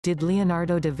Did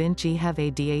Leonardo da Vinci have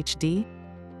ADHD?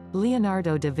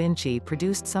 Leonardo da Vinci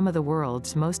produced some of the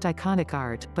world's most iconic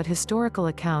art, but historical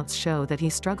accounts show that he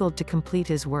struggled to complete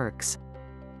his works.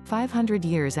 500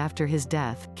 years after his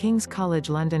death, King's College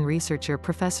London researcher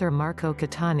Professor Marco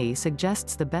Catani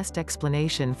suggests the best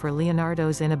explanation for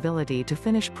Leonardo's inability to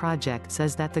finish projects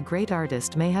is that the great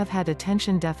artist may have had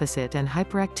attention deficit and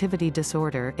hyperactivity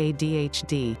disorder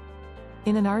 (ADHD).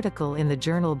 In an article in the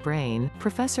journal Brain,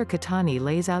 Professor Catani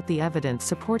lays out the evidence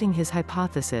supporting his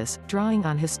hypothesis, drawing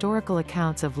on historical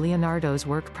accounts of Leonardo's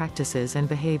work practices and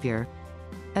behavior.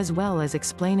 As well as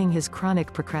explaining his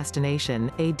chronic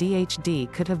procrastination,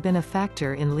 ADHD could have been a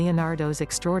factor in Leonardo's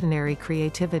extraordinary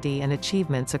creativity and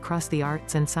achievements across the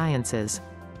arts and sciences.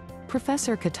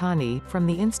 Professor Catani, from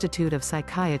the Institute of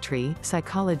Psychiatry,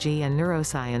 Psychology and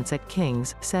Neuroscience at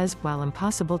King's, says, while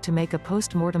impossible to make a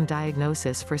post-mortem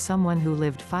diagnosis for someone who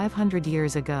lived 500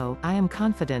 years ago, I am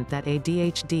confident that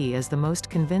ADHD is the most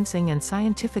convincing and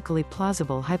scientifically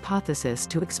plausible hypothesis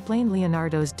to explain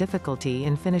Leonardo's difficulty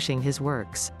in finishing his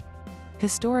works.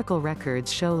 Historical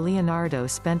records show Leonardo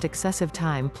spent excessive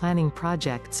time planning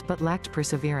projects but lacked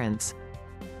perseverance.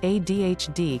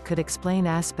 ADHD could explain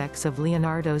aspects of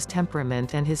Leonardo's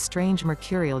temperament and his strange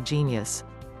mercurial genius.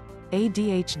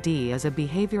 ADHD is a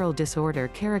behavioral disorder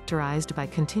characterized by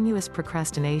continuous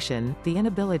procrastination, the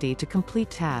inability to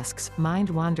complete tasks,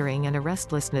 mind-wandering and a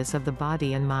restlessness of the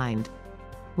body and mind.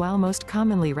 While most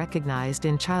commonly recognized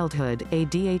in childhood,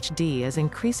 ADHD is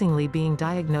increasingly being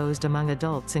diagnosed among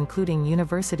adults, including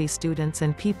university students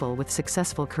and people with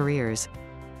successful careers.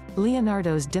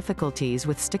 Leonardo's difficulties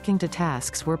with sticking to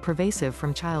tasks were pervasive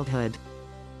from childhood.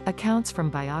 Accounts from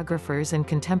biographers and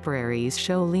contemporaries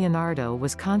show Leonardo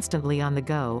was constantly on the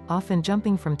go, often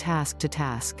jumping from task to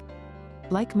task.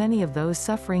 Like many of those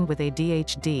suffering with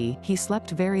ADHD, he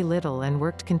slept very little and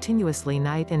worked continuously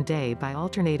night and day by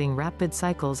alternating rapid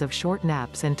cycles of short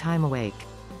naps and time awake.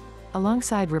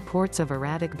 Alongside reports of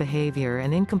erratic behavior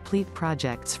and incomplete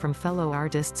projects from fellow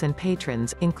artists and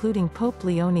patrons, including Pope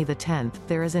Leon X,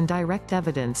 there is indirect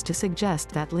evidence to suggest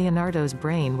that Leonardo's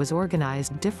brain was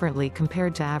organized differently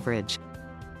compared to average.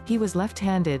 He was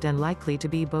left-handed and likely to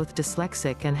be both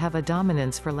dyslexic and have a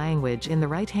dominance for language in the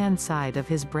right-hand side of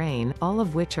his brain, all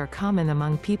of which are common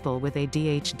among people with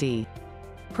ADHD.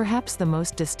 Perhaps the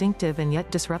most distinctive and yet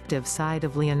disruptive side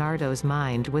of Leonardo's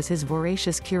mind was his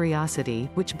voracious curiosity,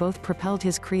 which both propelled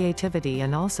his creativity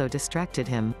and also distracted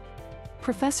him.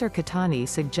 Professor Catani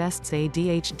suggests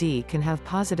ADHD can have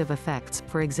positive effects,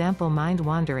 for example,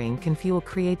 mind-wandering can fuel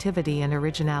creativity and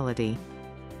originality.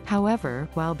 However,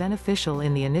 while beneficial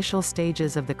in the initial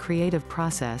stages of the creative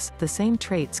process, the same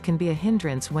traits can be a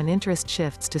hindrance when interest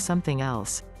shifts to something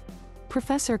else.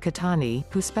 Professor Catani,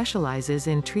 who specializes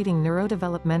in treating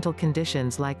neurodevelopmental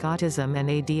conditions like autism and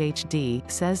ADHD,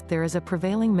 says there is a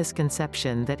prevailing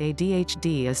misconception that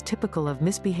ADHD is typical of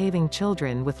misbehaving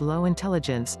children with low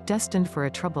intelligence, destined for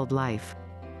a troubled life.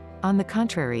 On the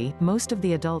contrary, most of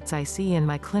the adults I see in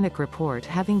my clinic report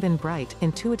having been bright,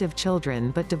 intuitive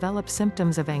children but develop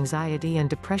symptoms of anxiety and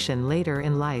depression later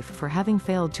in life for having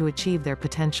failed to achieve their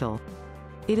potential.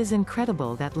 It is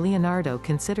incredible that Leonardo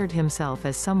considered himself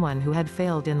as someone who had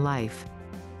failed in life.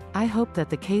 I hope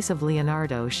that the case of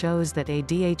Leonardo shows that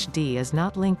ADHD is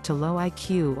not linked to low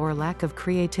IQ or lack of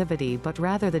creativity but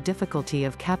rather the difficulty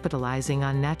of capitalizing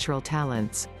on natural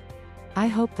talents. I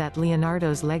hope that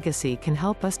Leonardo's legacy can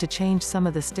help us to change some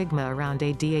of the stigma around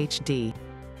ADHD.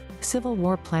 Civil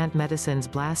War plant medicines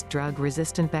blast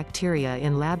drug-resistant bacteria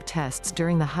in lab tests.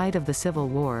 During the height of the Civil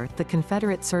War, the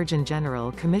Confederate Surgeon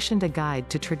General commissioned a guide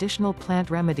to traditional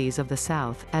plant remedies of the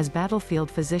South, as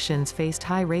battlefield physicians faced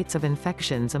high rates of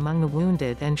infections among the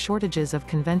wounded and shortages of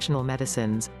conventional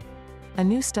medicines. A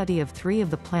new study of 3 of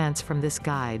the plants from this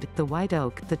guide, the white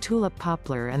oak, the tulip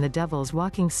poplar and the devil's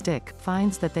walking stick,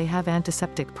 finds that they have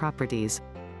antiseptic properties.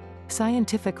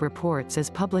 Scientific Reports is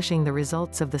publishing the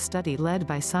results of the study led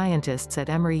by scientists at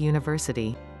Emory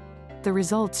University. The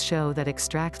results show that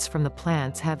extracts from the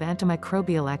plants have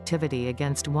antimicrobial activity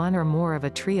against one or more of a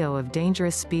trio of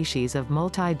dangerous species of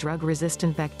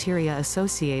multi-drug-resistant bacteria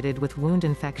associated with wound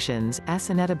infections: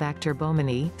 Acinetobacter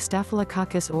baumannii,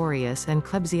 Staphylococcus aureus and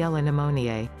Klebsiella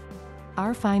pneumoniae.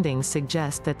 Our findings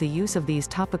suggest that the use of these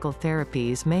topical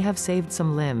therapies may have saved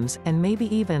some limbs, and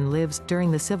maybe even lives,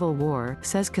 during the Civil War,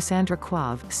 says Cassandra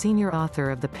Quave, senior author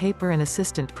of the paper and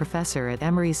assistant professor at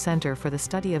Emory's Center for the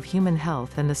Study of Human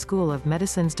Health and the School of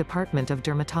Medicine's Department of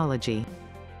Dermatology.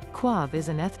 Quave is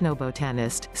an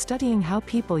ethnobotanist, studying how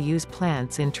people use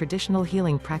plants in traditional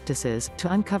healing practices,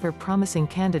 to uncover promising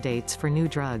candidates for new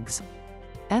drugs.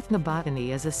 Ethnobotany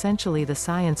is essentially the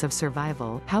science of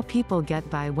survival, how people get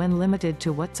by when limited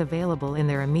to what's available in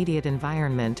their immediate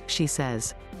environment, she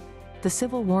says. The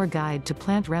Civil War Guide to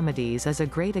Plant Remedies is a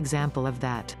great example of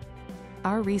that.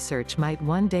 Our research might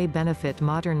one day benefit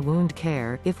modern wound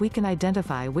care, if we can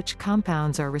identify which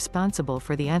compounds are responsible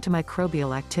for the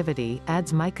antimicrobial activity,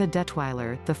 adds Micah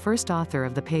Detweiler, the first author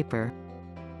of the paper.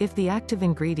 If the active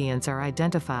ingredients are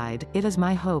identified, it is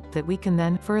my hope that we can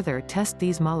then further test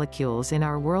these molecules in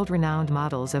our world-renowned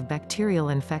models of bacterial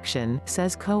infection,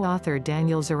 says co-author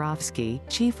Daniel Zarofsky,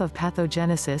 Chief of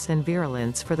Pathogenesis and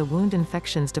Virulence for the Wound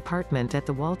Infections Department at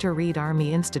the Walter Reed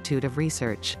Army Institute of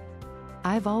Research.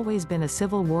 I've always been a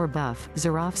Civil War buff,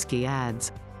 Zarofsky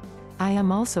adds. I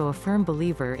am also a firm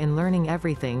believer in learning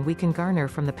everything we can garner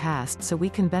from the past so we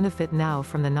can benefit now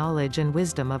from the knowledge and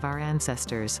wisdom of our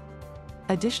ancestors.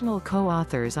 Additional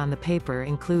co-authors on the paper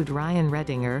include Ryan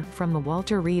Redinger, from the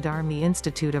Walter Reed Army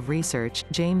Institute of Research,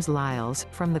 James Lyles,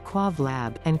 from the Quav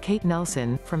Lab, and Kate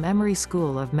Nelson, from Emory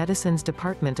School of Medicine's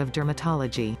Department of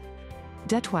Dermatology.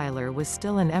 Detweiler was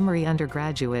still an Emory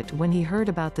undergraduate when he heard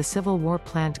about the Civil War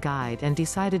Plant Guide and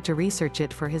decided to research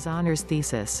it for his honors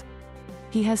thesis.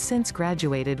 He has since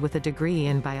graduated with a degree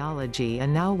in biology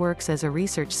and now works as a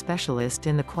research specialist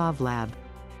in the Quav Lab.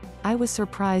 I was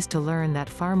surprised to learn that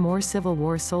far more Civil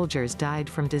War soldiers died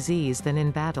from disease than in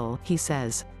battle, he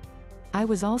says. I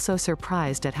was also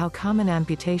surprised at how common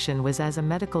amputation was as a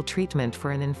medical treatment for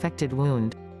an infected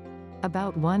wound.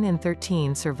 About 1 in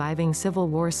 13 surviving Civil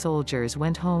War soldiers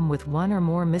went home with one or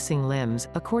more missing limbs,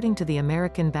 according to the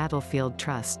American Battlefield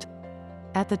Trust.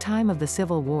 At the time of the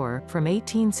Civil War, from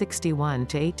 1861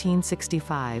 to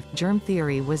 1865, germ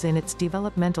theory was in its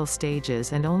developmental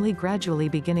stages and only gradually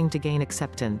beginning to gain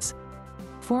acceptance.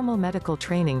 Formal medical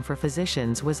training for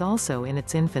physicians was also in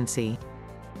its infancy.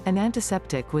 An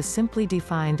antiseptic was simply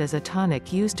defined as a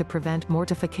tonic used to prevent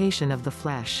mortification of the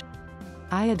flesh.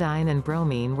 Iodine and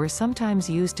bromine were sometimes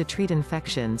used to treat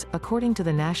infections, according to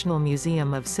the National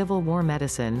Museum of Civil War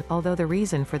Medicine, although the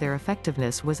reason for their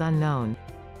effectiveness was unknown.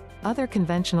 Other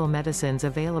conventional medicines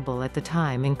available at the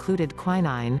time included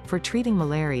quinine, for treating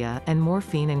malaria, and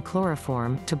morphine and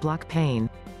chloroform, to block pain.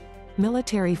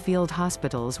 Military field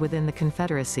hospitals within the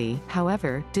Confederacy,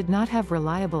 however, did not have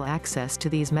reliable access to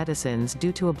these medicines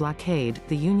due to a blockade.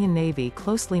 The Union Navy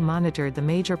closely monitored the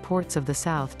major ports of the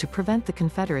South to prevent the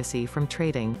Confederacy from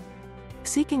trading.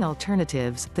 Seeking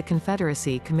alternatives, the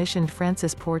Confederacy commissioned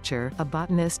Francis Porcher, a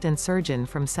botanist and surgeon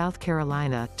from South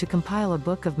Carolina, to compile a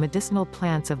book of medicinal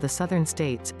plants of the southern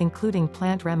states, including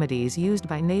plant remedies used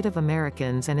by Native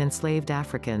Americans and enslaved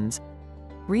Africans.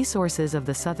 Resources of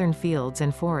the Southern Fields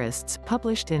and Forests,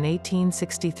 published in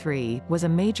 1863, was a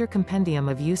major compendium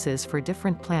of uses for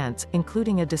different plants,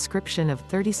 including a description of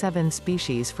 37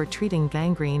 species for treating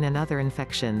gangrene and other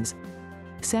infections.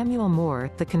 Samuel Moore,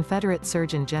 the Confederate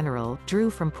Surgeon General, drew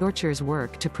from Porcher's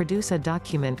work to produce a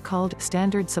document called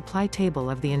Standard Supply Table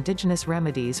of the Indigenous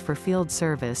Remedies for Field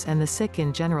Service and the Sick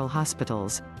in General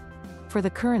Hospitals. For the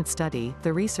current study,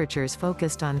 the researchers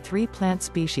focused on 3 plant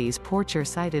species Porcher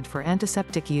cited for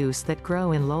antiseptic use that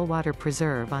grow in Lullwater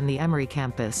Preserve on the Emory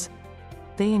campus.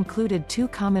 They included 2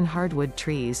 common hardwood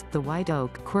trees, the white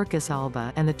oak Quercus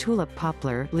alba and the tulip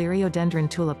poplar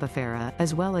Liriodendron tulipifera,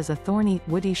 as well as a thorny,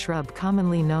 woody shrub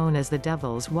commonly known as the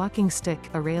devil's walking stick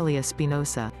Aralia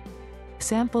spinosa.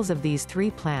 Samples of these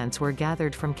 3 plants were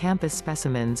gathered from campus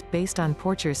specimens, based on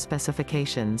Porcher's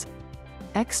specifications.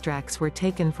 Extracts were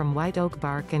taken from white oak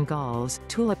bark and galls,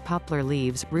 tulip poplar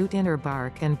leaves, root inner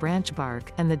bark and branch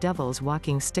bark, and the devil's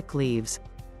walking stick leaves.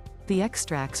 The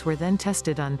extracts were then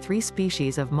tested on 3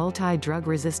 species of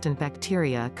multi-drug-resistant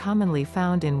bacteria commonly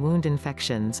found in wound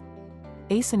infections.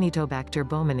 Acinetobacter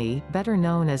baumannii, better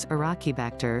known as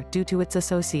Iraqibacter, due to its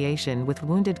association with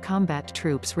wounded combat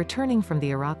troops returning from the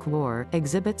Iraq War,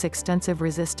 exhibits extensive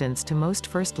resistance to most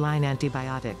first-line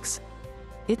antibiotics.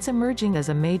 It's emerging as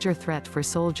a major threat for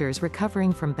soldiers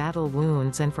recovering from battle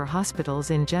wounds and for hospitals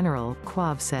in general,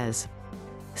 Quav says.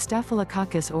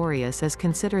 Staphylococcus aureus is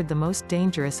considered the most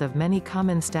dangerous of many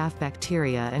common staph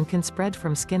bacteria and can spread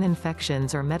from skin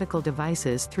infections or medical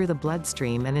devices through the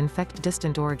bloodstream and infect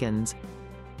distant organs.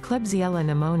 Klebsiella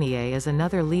pneumoniae is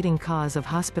another leading cause of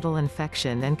hospital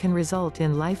infection and can result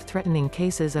in life-threatening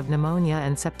cases of pneumonia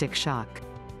and septic shock.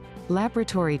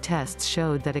 Laboratory tests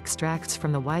showed that extracts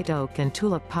from the white oak and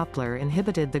tulip poplar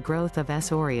inhibited the growth of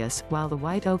S. aureus, while the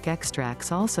white oak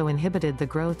extracts also inhibited the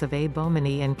growth of A.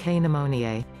 baumannii and K.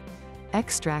 pneumoniae.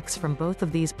 Extracts from both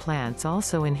of these plants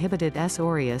also inhibited S.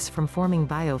 aureus from forming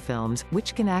biofilms,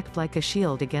 which can act like a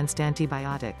shield against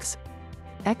antibiotics.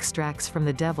 Extracts from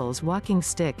the devil's walking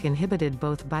stick inhibited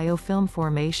both biofilm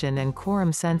formation and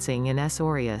quorum sensing in S.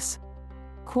 aureus.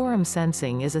 Quorum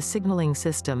sensing is a signaling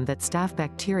system that staph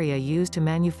bacteria use to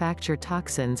manufacture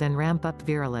toxins and ramp up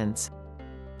virulence.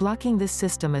 Blocking this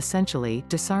system essentially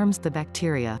disarms the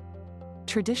bacteria.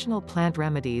 Traditional plant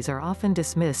remedies are often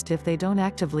dismissed if they don't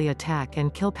actively attack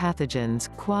and kill pathogens,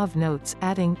 Quav notes,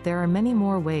 adding, "There are many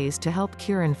more ways to help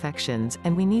cure infections,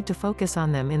 and we need to focus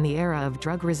on them in the era of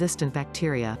drug-resistant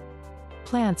bacteria."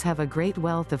 Plants have a great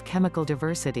wealth of chemical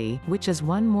diversity, which is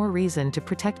one more reason to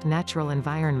protect natural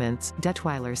environments,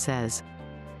 Detweiler says.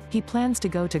 He plans to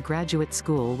go to graduate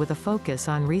school with a focus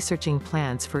on researching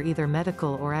plants for either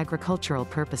medical or agricultural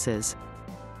purposes.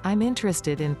 "I'm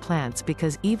interested in plants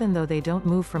because, even though they don't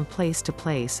move from place to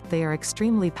place, they are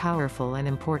extremely powerful and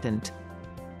important."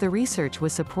 The research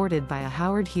was supported by a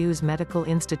Howard Hughes Medical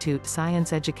Institute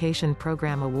Science Education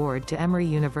Program Award to Emory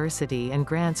University and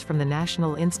grants from the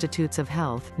National Institutes of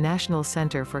Health, National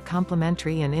Center for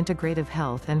Complementary and Integrative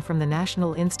Health, and from the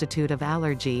National Institute of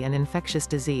Allergy and Infectious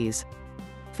Disease.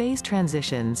 Phase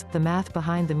transitions, the math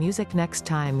behind the music. Next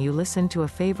time you listen to a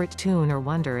favorite tune or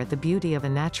wonder at the beauty of a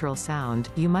natural sound,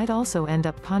 you might also end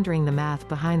up pondering the math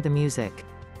behind the music.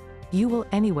 You will,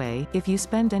 anyway, if you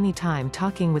spend any time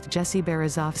talking with Jesse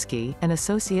Berezovsky, an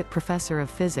associate professor of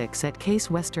physics at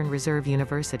Case Western Reserve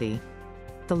University.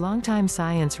 The longtime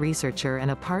science researcher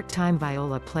and a part-time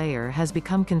viola player has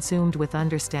become consumed with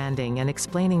understanding and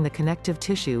explaining the connective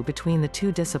tissue between the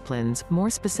two disciplines, more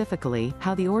specifically,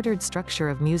 how the ordered structure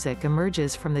of music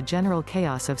emerges from the general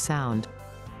chaos of sound.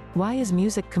 Why is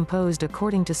music composed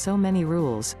according to so many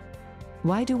rules?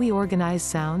 Why do we organize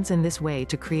sounds in this way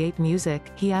to create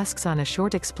music? He asks on a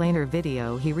short explainer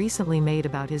video he recently made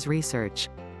about his research.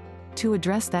 To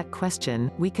address that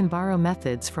question, we can borrow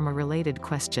methods from a related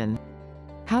question.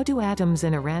 How do atoms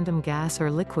in a random gas or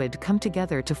liquid come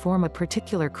together to form a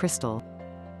particular crystal?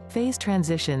 Phase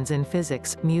transitions in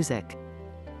physics, music.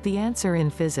 The answer in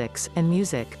physics and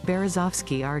music,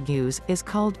 Berezovsky argues, is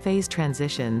called phase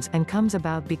transitions and comes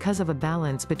about because of a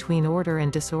balance between order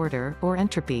and disorder, or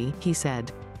entropy, he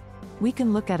said. We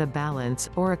can look at a balance,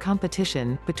 or a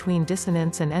competition, between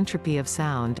dissonance and entropy of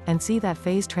sound, and see that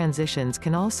phase transitions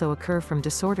can also occur from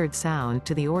disordered sound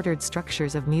to the ordered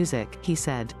structures of music, he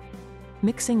said.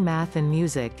 Mixing math and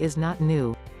music is not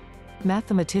new.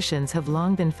 Mathematicians have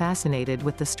long been fascinated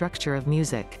with the structure of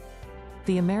music.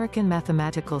 The American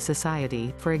Mathematical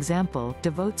Society, for example,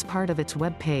 devotes part of its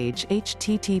web page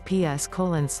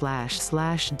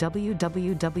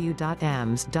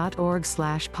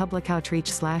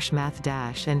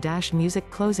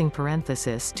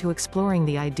https://www.ams.org/publicoutreach/math-and-music to exploring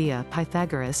the idea.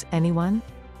 Pythagoras, anyone?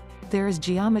 There is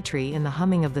geometry in the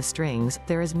humming of the strings,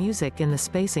 there is music in the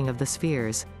spacing of the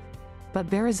spheres. But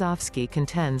Berezovsky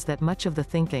contends that much of the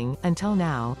thinking, until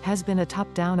now, has been a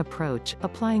top-down approach,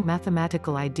 applying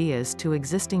mathematical ideas to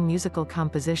existing musical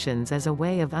compositions as a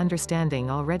way of understanding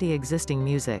already existing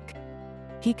music.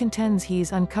 He contends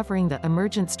he's uncovering the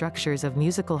emergent structures of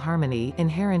musical harmony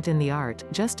inherent in the art,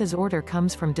 just as order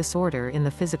comes from disorder in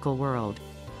the physical world.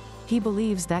 He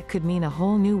believes that could mean a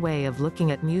whole new way of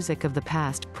looking at music of the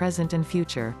past, present and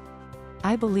future.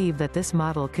 I believe that this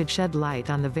model could shed light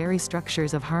on the very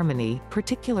structures of harmony,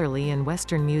 particularly in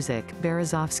Western music,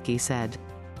 Berezovsky said.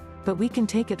 But we can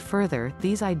take it further.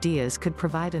 These ideas could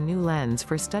provide a new lens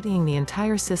for studying the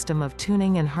entire system of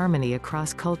tuning and harmony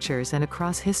across cultures and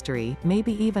across history,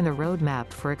 maybe even a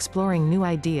roadmap for exploring new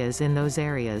ideas in those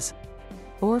areas.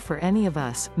 Or for any of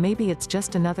us, maybe it's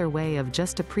just another way of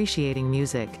just appreciating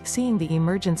music, seeing the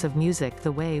emergence of music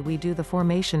the way we do the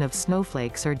formation of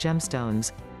snowflakes or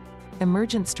gemstones.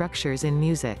 Emergent structures in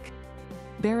music.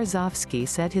 Berezovsky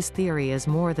said his theory is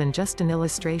more than just an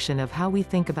illustration of how we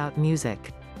think about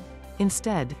music.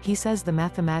 Instead, he says the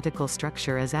mathematical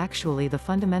structure is actually the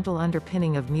fundamental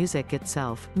underpinning of music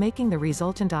itself, making the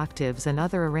resultant octaves and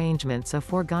other arrangements a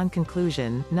foregone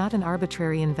conclusion, not an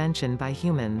arbitrary invention by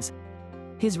humans.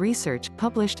 His research,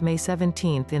 published May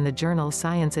 17 in the journal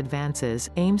Science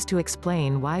Advances, aims to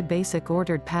explain why basic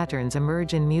ordered patterns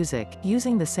emerge in music,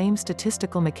 using the same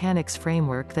statistical mechanics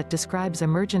framework that describes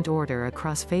emergent order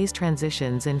across phase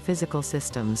transitions in physical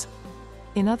systems.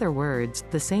 In other words,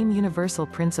 the same universal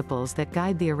principles that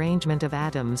guide the arrangement of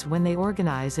atoms when they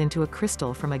organize into a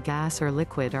crystal from a gas or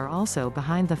liquid are also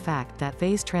behind the fact that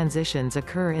phase transitions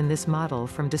occur in this model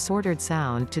from disordered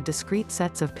sound to discrete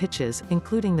sets of pitches,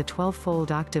 including the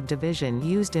 12-fold octave division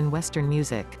used in Western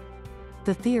music.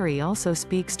 The theory also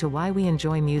speaks to why we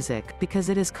enjoy music, because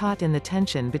it is caught in the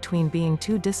tension between being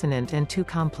too dissonant and too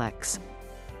complex.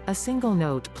 A single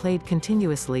note played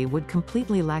continuously would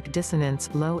completely lack dissonance,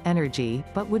 low energy,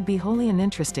 but would be wholly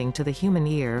uninteresting to the human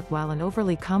ear, while an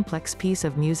overly complex piece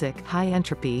of music, high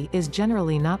entropy, is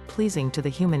generally not pleasing to the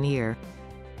human ear.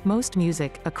 Most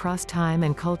music, across time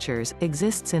and cultures,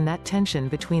 exists in that tension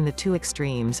between the two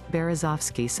extremes,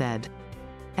 Berezovsky said.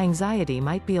 Anxiety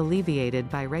might be alleviated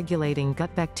by regulating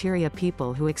gut bacteria.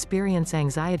 People who experience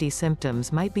anxiety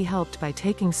symptoms might be helped by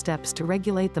taking steps to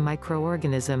regulate the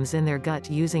microorganisms in their gut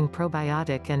using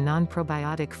probiotic and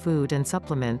non-probiotic food and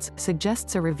supplements,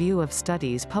 suggests a review of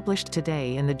studies published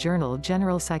today in the journal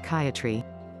General Psychiatry.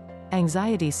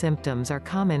 Anxiety symptoms are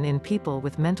common in people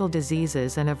with mental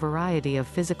diseases and a variety of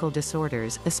physical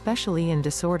disorders, especially in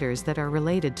disorders that are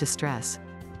related to stress.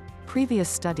 Previous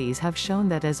studies have shown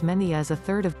that as many as a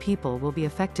third of people will be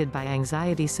affected by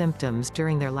anxiety symptoms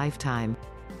during their lifetime.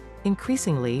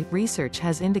 Increasingly, research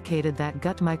has indicated that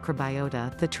gut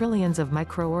microbiota, the trillions of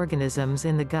microorganisms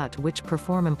in the gut which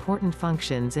perform important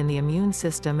functions in the immune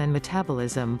system and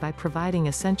metabolism by providing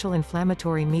essential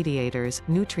inflammatory mediators,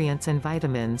 nutrients and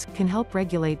vitamins, can help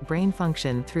regulate brain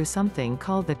function through something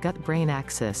called the gut-brain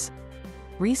axis.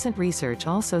 Recent research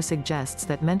also suggests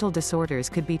that mental disorders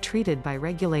could be treated by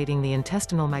regulating the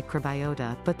intestinal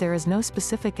microbiota, but there is no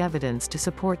specific evidence to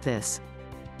support this.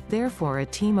 Therefore, a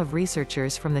team of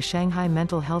researchers from the Shanghai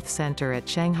Mental Health Center at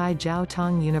Shanghai Jiao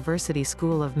Tong University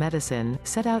School of Medicine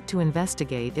set out to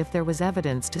investigate if there was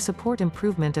evidence to support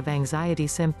improvement of anxiety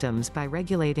symptoms by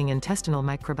regulating intestinal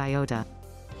microbiota.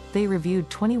 They reviewed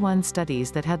 21 studies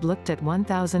that had looked at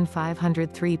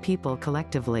 1,503 people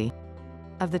collectively.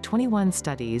 Of the 21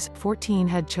 studies, 14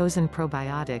 had chosen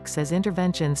probiotics as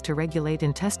interventions to regulate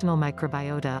intestinal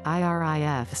microbiota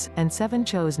 (IRIFs), and 7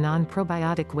 chose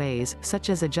non-probiotic ways,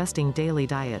 such as adjusting daily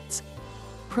diets.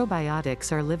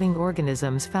 Probiotics are living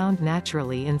organisms found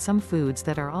naturally in some foods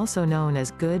that are also known as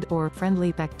good or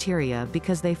friendly bacteria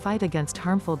because they fight against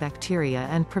harmful bacteria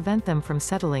and prevent them from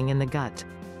settling in the gut.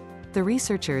 The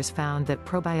researchers found that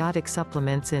probiotic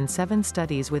supplements in 7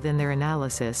 studies within their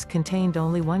analysis contained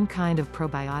only one kind of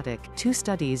probiotic, 2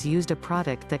 studies used a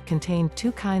product that contained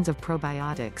 2 kinds of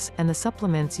probiotics, and the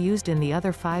supplements used in the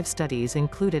other 5 studies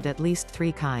included at least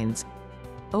 3 kinds.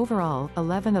 Overall,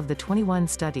 11 of the 21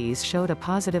 studies showed a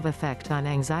positive effect on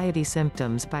anxiety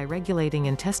symptoms by regulating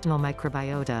intestinal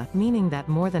microbiota, meaning that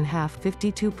more than half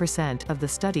 52% of the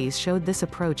studies showed this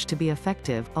approach to be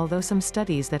effective, although some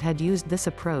studies that had used this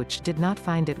approach did not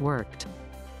find it worked.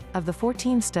 Of the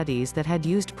 14 studies that had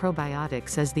used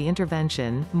probiotics as the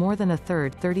intervention, more than a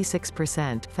third,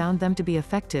 36%, found them to be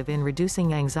effective in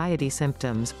reducing anxiety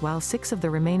symptoms, while 6 of the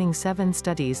remaining 7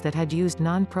 studies that had used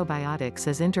non-probiotics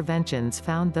as interventions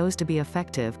found those to be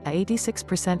effective, a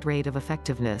 86% rate of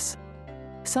effectiveness.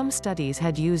 Some studies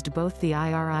had used both the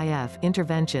IRIF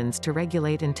interventions to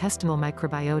regulate intestinal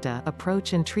microbiota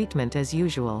approach and treatment as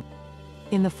usual.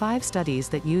 In the 5 studies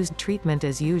that used treatment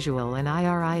as usual and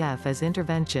IRIF as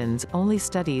interventions, only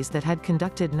studies that had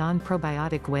conducted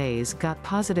non-probiotic ways got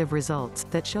positive results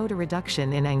that showed a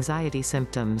reduction in anxiety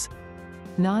symptoms.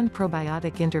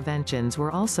 Non-probiotic interventions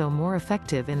were also more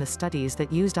effective in the studies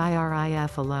that used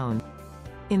IRIF alone.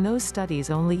 In those studies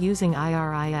only using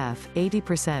IRIF,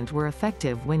 80% were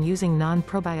effective when using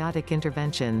non-probiotic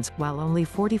interventions, while only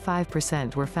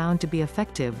 45% were found to be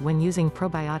effective when using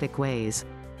probiotic ways.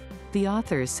 The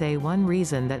authors say one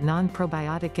reason that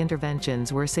non-probiotic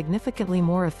interventions were significantly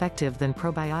more effective than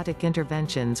probiotic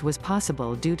interventions was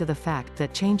possible due to the fact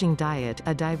that changing diet,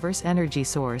 a diverse energy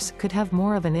source, could have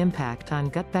more of an impact on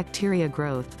gut bacteria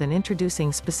growth than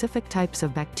introducing specific types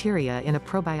of bacteria in a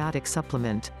probiotic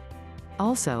supplement.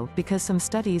 Also, because some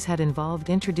studies had involved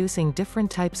introducing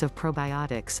different types of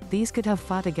probiotics, these could have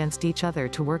fought against each other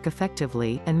to work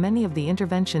effectively, and many of the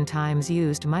intervention times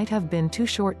used might have been too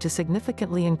short to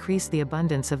significantly increase the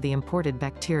abundance of the imported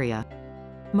bacteria.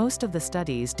 Most of the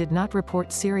studies did not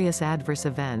report serious adverse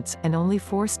events, and only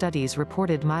 4 studies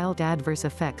reported mild adverse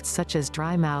effects such as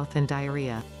dry mouth and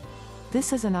diarrhea.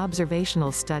 This is an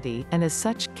observational study, and as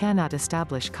such, cannot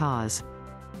establish cause.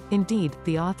 Indeed,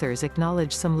 the authors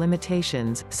acknowledge some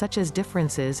limitations, such as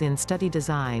differences in study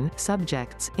design,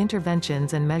 subjects,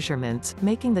 interventions and measurements,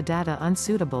 making the data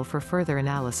unsuitable for further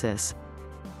analysis.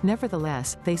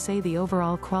 Nevertheless, they say the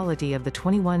overall quality of the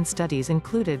 21 studies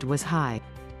included was high.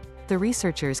 The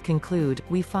researchers conclude,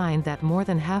 "We find that more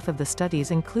than half of the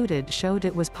studies included showed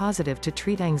it was positive to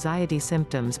treat anxiety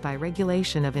symptoms by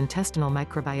regulation of intestinal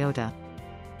microbiota."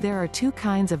 There are 2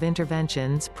 kinds of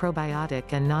interventions,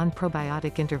 probiotic and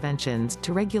non-probiotic interventions,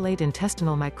 to regulate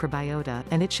intestinal microbiota,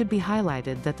 and it should be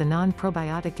highlighted that the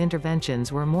non-probiotic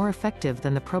interventions were more effective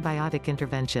than the probiotic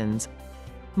interventions.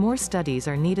 More studies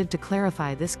are needed to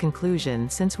clarify this conclusion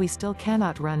since we still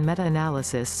cannot run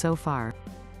meta-analysis so far.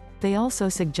 They also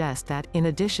suggest that, in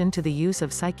addition to the use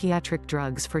of psychiatric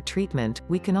drugs for treatment,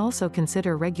 we can also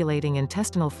consider regulating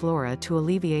intestinal flora to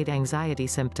alleviate anxiety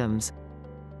symptoms.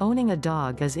 Owning a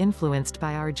dog is influenced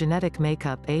by our genetic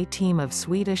makeup. A team of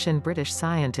Swedish and British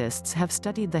scientists have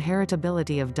studied the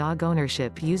heritability of dog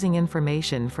ownership using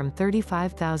information from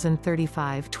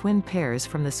 35,035 twin pairs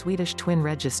from the Swedish Twin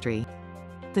Registry.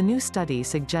 The new study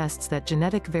suggests that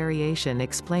genetic variation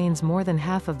explains more than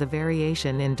half of the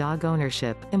variation in dog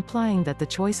ownership, implying that the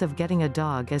choice of getting a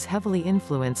dog is heavily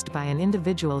influenced by an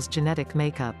individual's genetic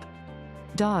makeup.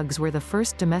 Dogs were the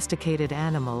first domesticated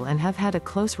animal and have had a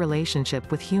close relationship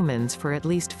with humans for at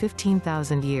least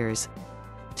 15,000 years.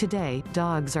 Today,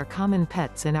 dogs are common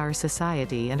pets in our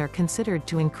society and are considered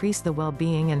to increase the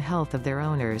well-being and health of their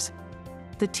owners.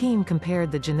 The team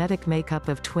compared the genetic makeup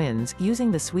of twins using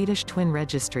the Swedish Twin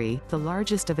Registry, the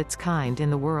largest of its kind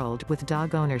in the world, with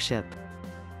dog ownership.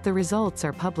 The results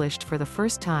are published for the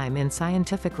first time in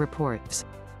scientific reports.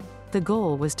 The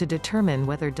goal was to determine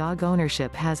whether dog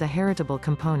ownership has a heritable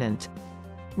component.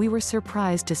 We were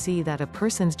surprised to see that a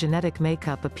person's genetic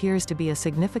makeup appears to be a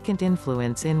significant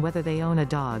influence in whether they own a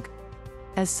dog.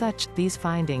 As such, these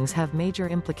findings have major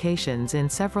implications in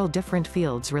several different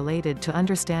fields related to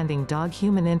understanding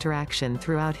dog-human interaction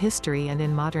throughout history and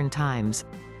in modern times.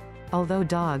 Although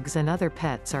dogs and other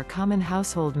pets are common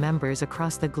household members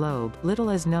across the globe, little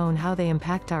is known how they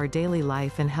impact our daily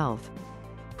life and health.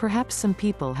 Perhaps some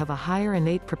people have a higher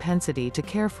innate propensity to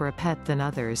care for a pet than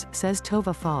others, says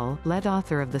Tova Fall, lead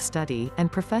author of the study,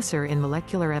 and professor in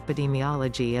molecular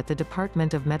epidemiology at the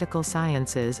Department of Medical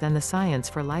Sciences and the Science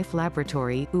for Life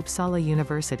Laboratory, Uppsala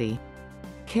University.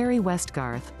 Kerry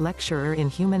Westgarth, lecturer in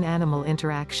human-animal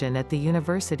interaction at the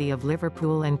University of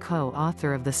Liverpool and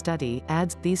co-author of the study,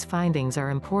 adds, these findings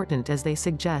are important as they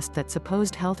suggest that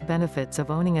supposed health benefits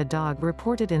of owning a dog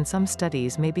reported in some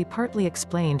studies may be partly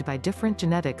explained by different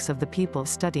genetics of the people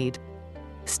studied.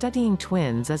 Studying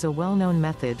twins is a well-known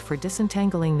method for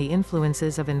disentangling the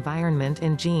influences of environment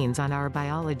and genes on our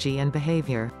biology and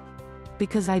behavior.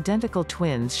 Because identical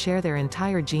twins share their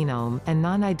entire genome, and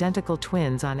non-identical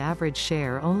twins on average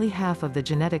share only half of the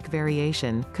genetic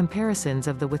variation, comparisons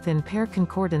of the within-pair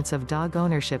concordance of dog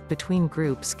ownership between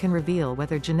groups can reveal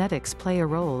whether genetics play a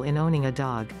role in owning a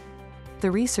dog.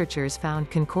 The researchers found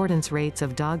concordance rates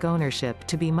of dog ownership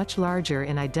to be much larger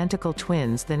in identical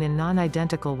twins than in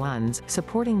non-identical ones,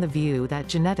 supporting the view that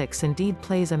genetics indeed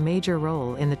plays a major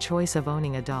role in the choice of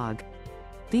owning a dog.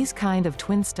 These kind of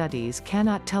twin studies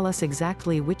cannot tell us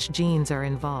exactly which genes are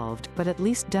involved, but at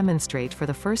least demonstrate for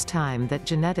the first time that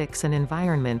genetics and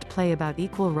environment play about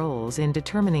equal roles in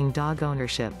determining dog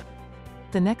ownership.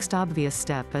 The next obvious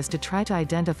step is to try to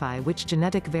identify which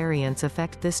genetic variants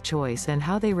affect this choice and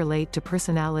how they relate to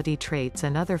personality traits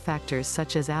and other factors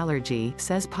such as allergy,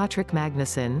 says Patrik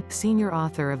Magnusson, senior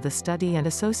author of the study and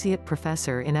associate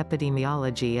professor in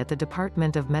epidemiology at the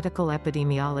Department of Medical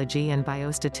Epidemiology and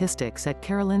Biostatistics at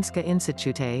Karolinska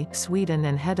Institutet, Sweden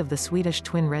and head of the Swedish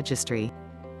Twin Registry.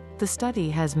 The study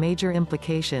has major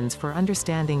implications for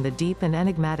understanding the deep and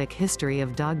enigmatic history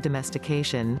of dog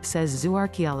domestication, says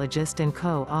zooarchaeologist and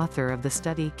co-author of the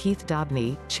study Keith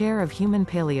Dobney, chair of human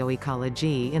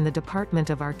paleoecology in the Department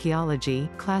of Archaeology,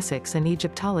 Classics and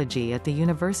Egyptology at the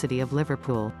University of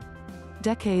Liverpool.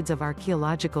 Decades of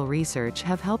archaeological research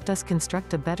have helped us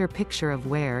construct a better picture of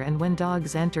where and when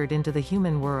dogs entered into the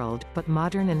human world, but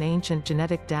modern and ancient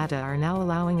genetic data are now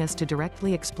allowing us to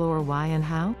directly explore why and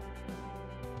how?